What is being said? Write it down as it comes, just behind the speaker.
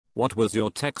What was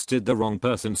your text? Did the wrong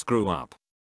person screw up?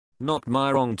 Not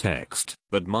my wrong text,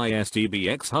 but my STB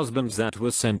ex-husband's that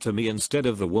was sent to me instead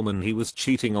of the woman he was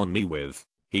cheating on me with.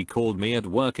 He called me at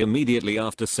work immediately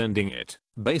after sending it,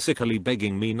 basically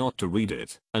begging me not to read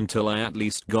it until I at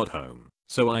least got home,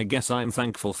 so I guess I'm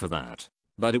thankful for that.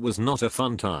 But it was not a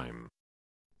fun time.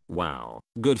 Wow,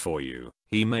 good for you,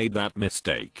 he made that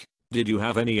mistake. Did you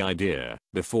have any idea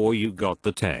before you got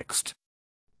the text?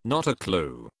 Not a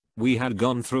clue. We had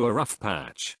gone through a rough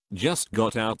patch, just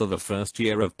got out of the first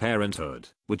year of parenthood,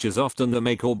 which is often the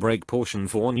make or break portion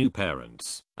for new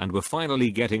parents, and were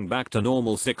finally getting back to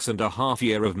normal 6.5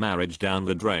 years of marriage down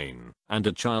the drain, and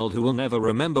a child who will never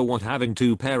remember what having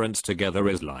two parents together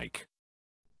is like.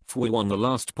 On the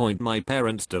last point, my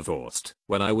parents divorced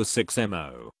when I was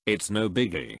 6mo. It's no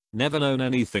biggie, never known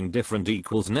anything different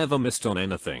equals never missed on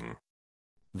anything.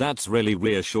 That's really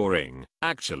reassuring,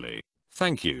 actually.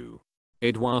 Thank you.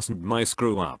 It wasn't my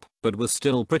screw up, but was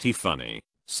still pretty funny.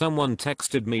 Someone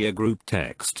texted me a group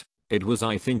text. It was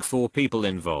I think 4 people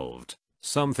involved.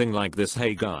 Something like this: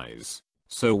 hey guys,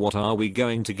 so what are we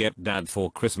going to get dad for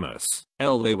Christmas?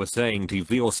 They were saying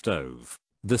TV or stove.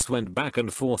 This went back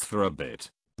and forth for a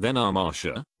bit. Then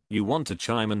Marsha, you want to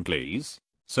chime in please?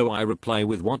 So I reply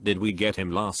with what did we get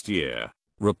him last year?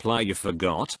 Reply you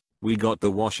forgot? We got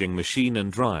the washing machine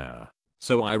and dryer.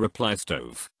 So I reply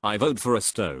stove. I vote for a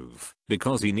stove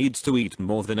because he needs to eat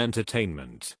more than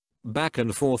entertainment. Back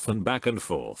and forth and back and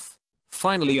forth.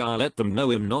 Finally I let them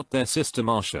know I'm not their sister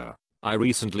Marsha. I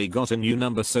recently got a new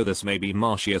number, so this may be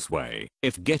Marsha's way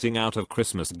if getting out of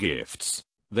Christmas gifts.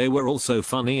 They were also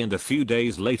funny, and a few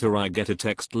days later I get a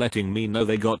text letting me know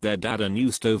they got their dad a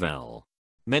new stove.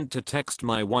 Meant to text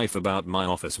my wife about my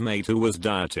office mate who was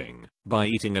dieting by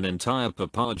eating an entire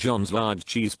Papa John's large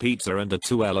cheese pizza and a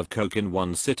 2L of Coke in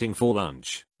one sitting for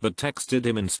lunch, but texted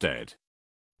him instead.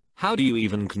 How do you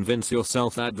even convince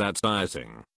yourself that that's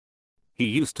dieting? He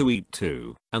used to eat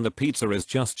too, and the pizza is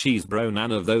just cheese, bro,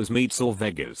 none of those meats or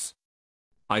veggies.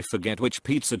 I forget which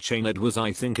pizza chain it was,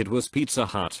 I think it was Pizza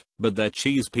Hut, but their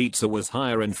cheese pizza was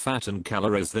higher in fat and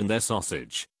calories than their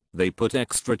sausage. They put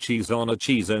extra cheese on a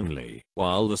cheese only,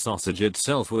 while the sausage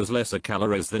itself was lesser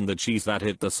calories than the cheese that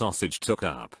the sausage took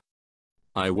up.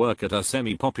 I work at a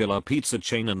semi-popular pizza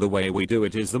chain, and the way we do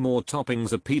it is the more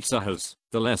toppings a pizza has,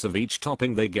 the less of each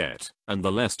topping they get, and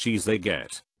the less cheese they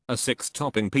get. A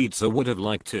 6-topping pizza would have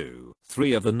like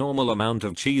 2-3 of the normal amount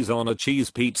of cheese on a cheese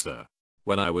pizza.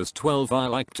 When I was 12 I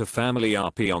liked to family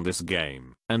RP on this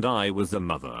game, and I was the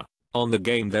mother. On the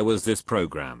game there was this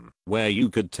program where you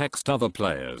could text other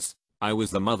players. I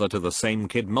was the mother to the same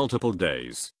kid multiple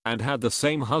days and had the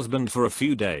same husband for a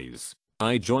few days.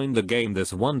 I joined the game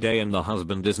this one day and the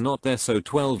husband is not there, so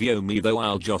 12 yo me though,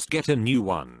 I'll just get a new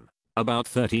one. About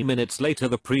 30 minutes later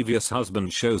the previous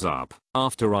husband shows up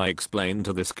after I explained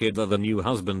to this kid that the new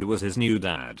husband was his new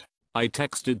dad. I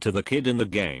texted to the kid in the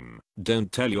game,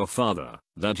 don't tell your father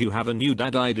that you have a new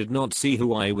dad. I did not see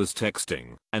who I was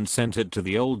texting and sent it to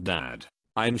the old dad.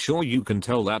 I'm sure you can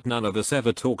tell that none of us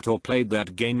ever talked or played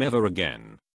that game ever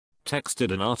again.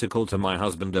 Texted an article to my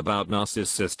husband about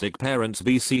narcissistic parents.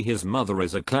 BC his mother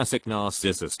is a classic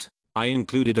narcissist. I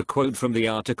included a quote from the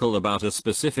article about a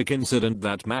specific incident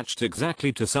that matched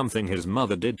exactly to something his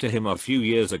mother did to him a few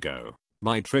years ago.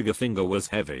 My trigger finger was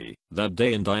heavy that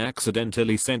day and I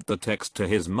accidentally sent the text to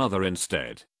his mother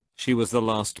instead. She was the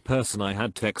last person I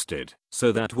had texted,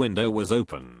 so that window was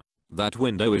open. That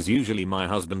window is usually my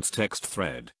husband's text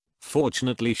thread.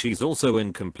 Fortunately she's also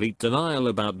in complete denial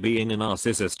about being a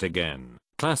narcissist again.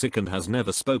 Classic, and has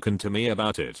never spoken to me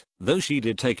about it, though she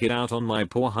did take it out on my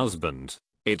poor husband.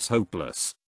 It's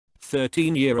hopeless.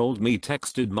 13-year-old me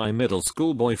texted my middle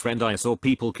school boyfriend, I saw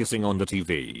people kissing on the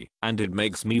TV, and it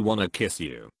makes me wanna kiss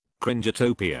you.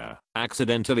 Cringeatopia.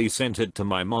 Accidentally sent it to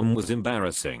my mom, was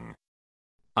embarrassing.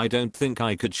 I don't think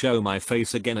I could show my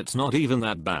face again, it's not even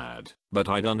that bad, but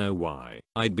I don't know why.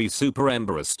 I'd be super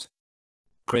embarrassed.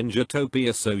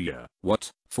 Cringeatopia. So yeah,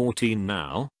 what, 14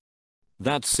 now?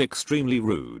 That's extremely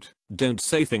rude. Don't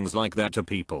say things like that to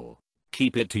people.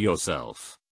 Keep it to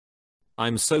yourself.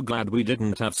 I'm so glad we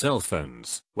didn't have cell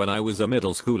phones when I was a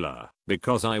middle schooler,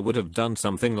 because I would have done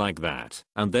something like that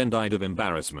and then died of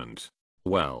embarrassment.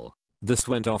 Well, this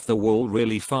went off the wall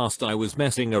really fast. I was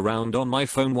messing around on my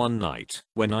phone one night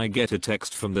when I get a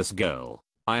text from this girl.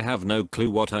 I have no clue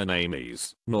what her name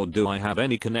is, nor do I have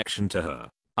any connection to her.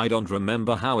 I don't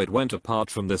remember how it went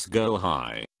apart from this girl.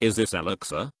 Hi, is this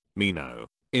Alexa? Me no.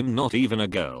 I'm not even a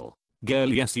girl. Girl,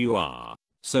 yes you are.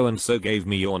 So and so gave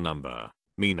me your number.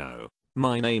 Me no.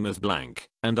 My name is blank,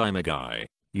 and I'm a guy.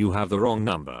 You have the wrong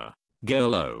number.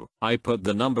 Girl, oh, I put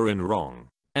the number in wrong.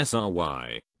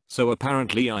 SRY. So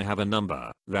apparently I have a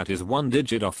number that is one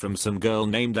digit off from some girl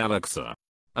named Alexa.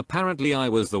 Apparently I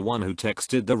was the one who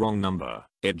texted the wrong number.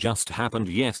 It just happened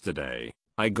yesterday.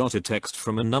 I got a text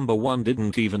from a number one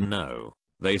didn't even know.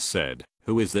 They said,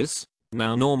 "Who is this?"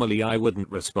 Now normally I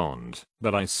wouldn't respond,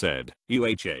 but I said,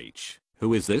 "UHH,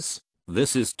 who is this?"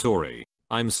 "This is Tori."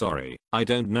 "I'm sorry, I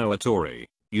don't know a Tori.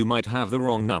 You might have the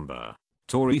wrong number."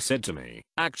 Tori said to me,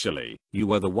 "Actually, you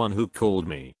were the one who called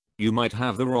me. You might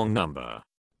have the wrong number."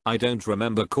 I don't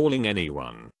remember calling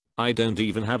anyone. I don't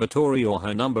even have a Tori or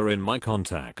her number in my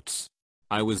contacts.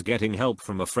 I was getting help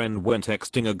from a friend when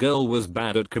texting a girl was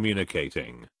bad at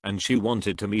communicating, and she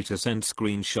wanted me to send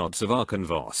screenshots of our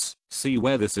convos. See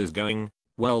where this is going?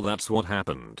 Well, that's what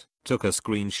happened. Took a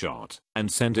screenshot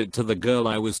and sent it to the girl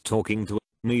I was talking to.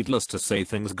 Needless to say,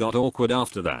 things got awkward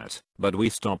after that, but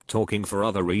we stopped talking for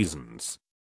other reasons.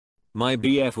 My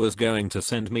BF was going to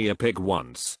send me a pic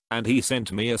once, and he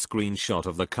sent me a screenshot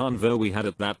of the convo we had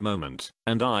at that moment,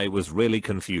 and I was really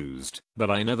confused,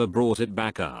 but I never brought it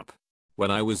back up.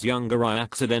 When I was younger I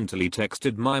accidentally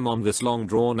texted my mom this long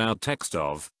drawn out text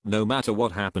of, "No matter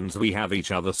what happens we have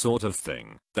each other" sort of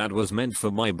thing, that was meant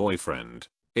for my boyfriend.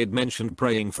 It mentioned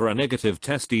praying for a negative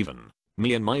test even.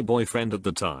 Me and my boyfriend at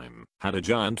the time had a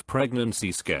giant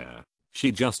pregnancy scare. She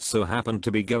just so happened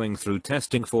to be going through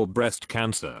testing for breast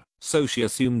cancer, so she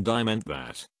assumed I meant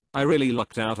that. I really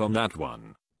lucked out on that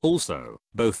one. Also,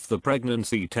 both the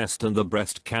pregnancy test and the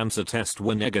breast cancer test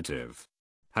were negative.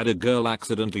 Had a girl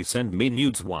accidentally send me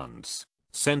nudes once.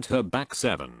 Sent her back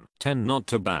 7, 10 not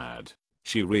too bad.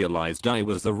 She realized I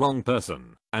was the wrong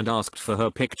person and asked for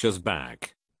her pictures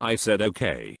back. I said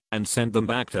okay and sent them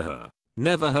back to her.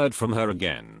 Never heard from her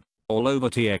again. All over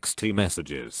TXT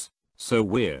messages. So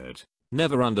weird.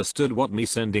 Never understood what me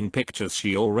sending pictures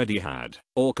she already had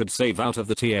or could save out of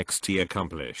the TXT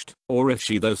accomplished, or if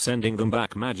she though sending them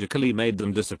back magically made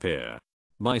them disappear.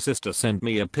 My sister sent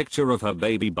me a picture of her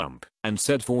baby bump and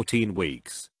said 14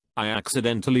 weeks. I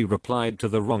accidentally replied to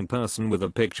the wrong person with a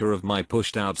picture of my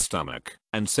pushed out stomach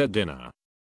and said dinner.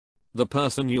 The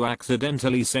person you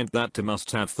accidentally sent that to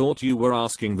must have thought you were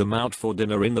asking them out for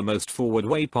dinner in the most forward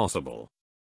way possible.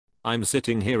 I'm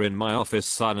sitting here in my office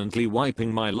silently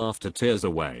wiping my laughter tears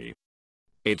away.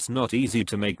 It's not easy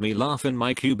to make me laugh in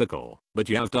my cubicle, but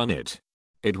you've done it.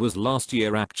 It was last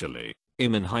year actually.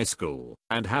 I'm in high school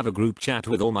and have a group chat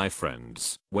with all my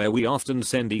friends where we often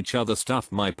send each other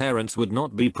stuff my parents would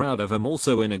not be proud of. I'm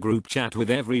also in a group chat with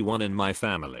everyone in my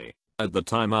family. At the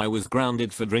time I was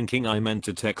grounded for drinking. I meant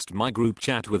to text my group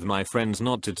chat with my friends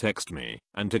not to text me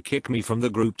and to kick me from the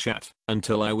group chat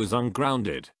until I was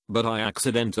ungrounded, but I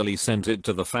accidentally sent it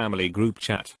to the family group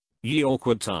chat. Ye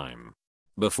awkward time.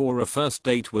 Before a first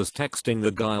date was texting the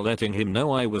guy letting him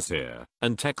know I was here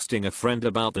and texting a friend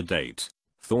about the date.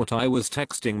 Thought I was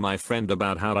texting my friend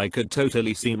about how I could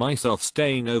totally see myself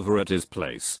staying over at his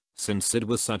place since it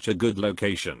was such a good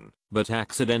location, but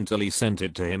accidentally sent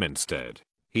it to him instead.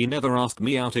 He never asked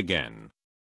me out again.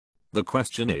 The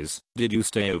question is, did you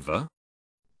stay over?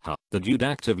 Huh, the dude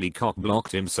actively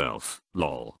cock-blocked himself,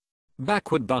 lol.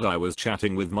 Backward, but I was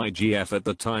chatting with my GF at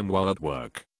the time while at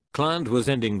work. Client was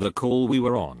ending the call we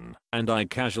were on, and I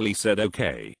casually said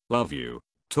okay, love you,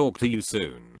 talk to you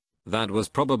soon. That was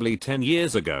probably 10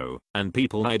 years ago, and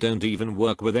people I don't even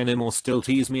work with anymore still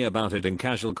tease me about it in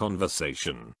casual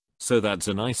conversation. So that's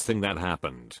a nice thing that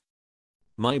happened.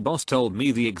 My boss told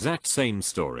me the exact same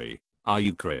story. Are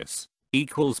you Chris?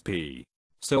 Equals P.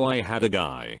 So I had a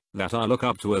guy that I look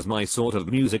up to as my sort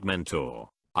of music mentor.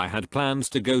 I had plans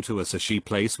to go to a sushi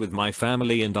place with my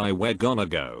family and I were gonna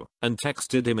go and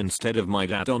texted him instead of my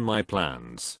dad on my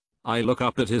plans. I look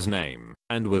up at his name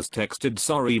and was texted,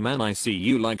 "Sorry man, I see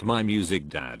you like my music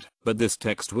dad," but this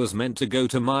text was meant to go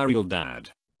to my real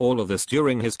dad. All of this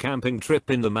during his camping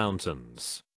trip in the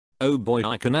mountains. Oh boy,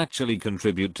 I can actually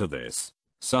contribute to this.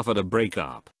 Suffered a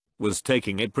breakup. Was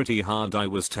taking it pretty hard. I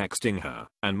was texting her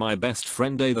and my best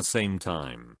friend at the same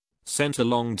time. Sent a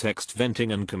long text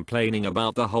venting and complaining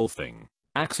about the whole thing.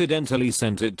 Accidentally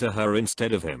sent it to her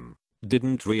instead of him.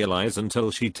 Didn't realize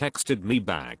until she texted me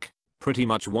back. Pretty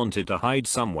much wanted to hide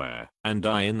somewhere and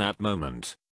die in that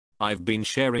moment. I've been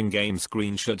sharing game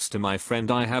screenshots to my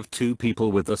friend. I have 2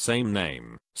 people with the same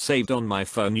name saved on my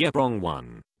phone. Yep, wrong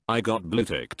one. I got blue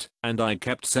ticked and I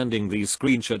kept sending these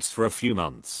screenshots for a few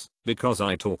months because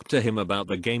I talked to him about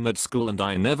the game at school and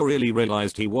I never really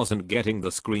realized he wasn't getting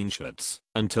the screenshots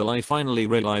until I finally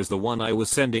realized the one I was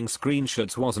sending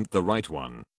screenshots wasn't the right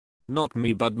one. Not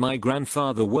me, but my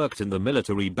grandfather worked in the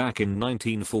military back in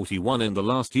 1941 in the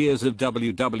last years of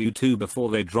WW2 before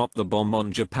they dropped the bomb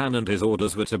on Japan, and his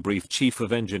orders were to brief Chief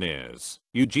of Engineers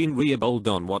Eugene Riobold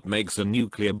on what makes a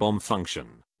nuclear bomb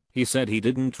function. He said he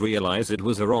didn't realize it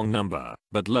was a wrong number,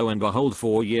 but lo and behold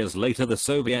 4 years later the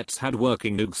Soviets had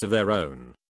working nukes of their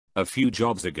own. A few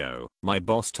jobs ago, my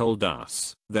boss told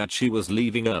us that she was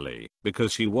leaving early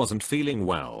because she wasn't feeling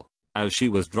well. As she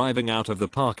was driving out of the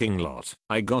parking lot,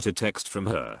 I got a text from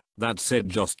her that said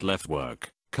just left work.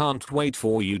 Can't wait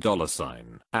for you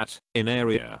in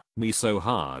area, me so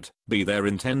hard, be there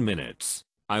in 10 minutes.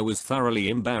 I was thoroughly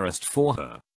embarrassed for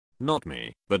her. Not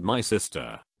me, but my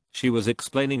sister. She was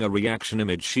explaining a reaction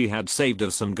image she had saved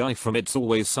of some guy from It's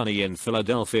Always Sunny in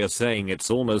Philadelphia saying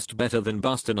it's almost better than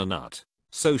bustin' a nut.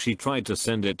 So she tried to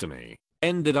send it to me.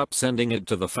 Ended up sending it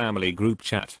to the family group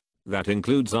chat. That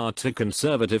includes our two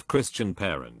conservative Christian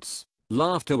parents.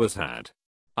 Laughter was had.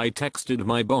 I texted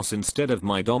my boss instead of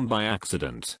my dom by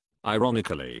accident.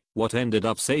 Ironically, what ended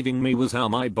up saving me was how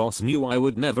my boss knew I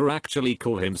would never actually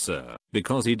call him sir,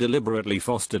 because he deliberately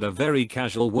fostered a very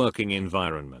casual working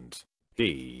environment.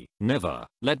 He never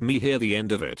let me hear the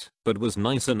end of it, but was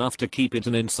nice enough to keep it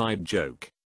an inside joke.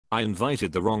 I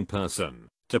invited the wrong person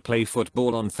to play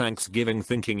football on Thanksgiving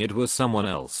thinking it was someone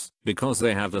else, because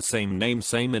they have the same name,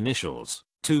 same initials.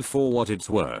 For what it's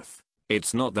worth.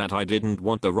 It's not that I didn't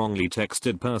want the wrongly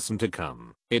texted person to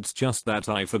come, it's just that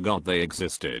I forgot they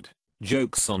existed.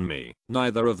 Joke's on me,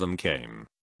 neither of them came.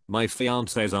 My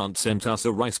fiance's aunt sent us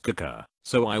a rice cooker,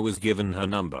 so I was given her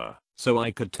number, so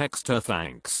I could text her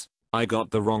thanks. I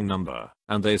got the wrong number,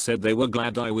 and they said they were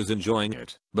glad I was enjoying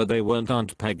it, but they weren't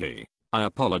Aunt Peggy. I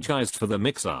apologized for the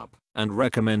mix-up, and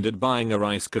recommended buying a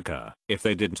rice cooker, if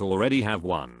they didn't already have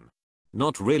one.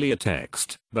 Not really a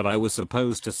text, but I was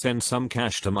supposed to send some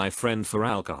cash to my friend for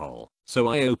alcohol, so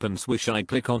I open Swish, I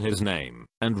click on his name,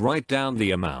 and write down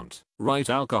the amount, write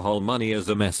alcohol money as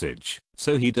a message,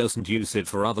 so he doesn't use it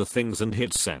for other things and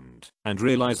hit send, and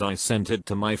realize I sent it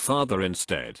to my father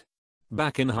instead.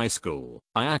 Back in high school,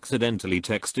 I accidentally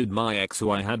texted my ex who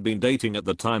I had been dating at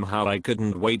the time how I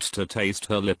couldn't wait to taste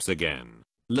her lips again.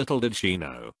 Little did she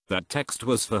know, that text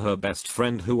was for her best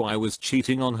friend who I was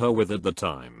cheating on her with at the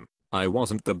time. I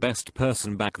wasn't the best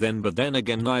person back then, but then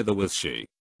again neither was she.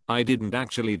 I didn't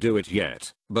actually do it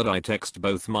yet, but I text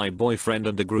both my boyfriend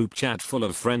and a group chat full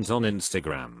of friends on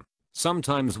Instagram.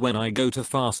 Sometimes when I go too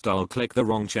fast I'll click the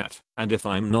wrong chat, and if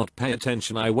I'm not pay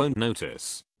attention I won't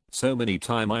notice. So many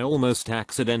time I almost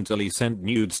accidentally sent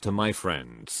nudes to my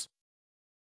friends.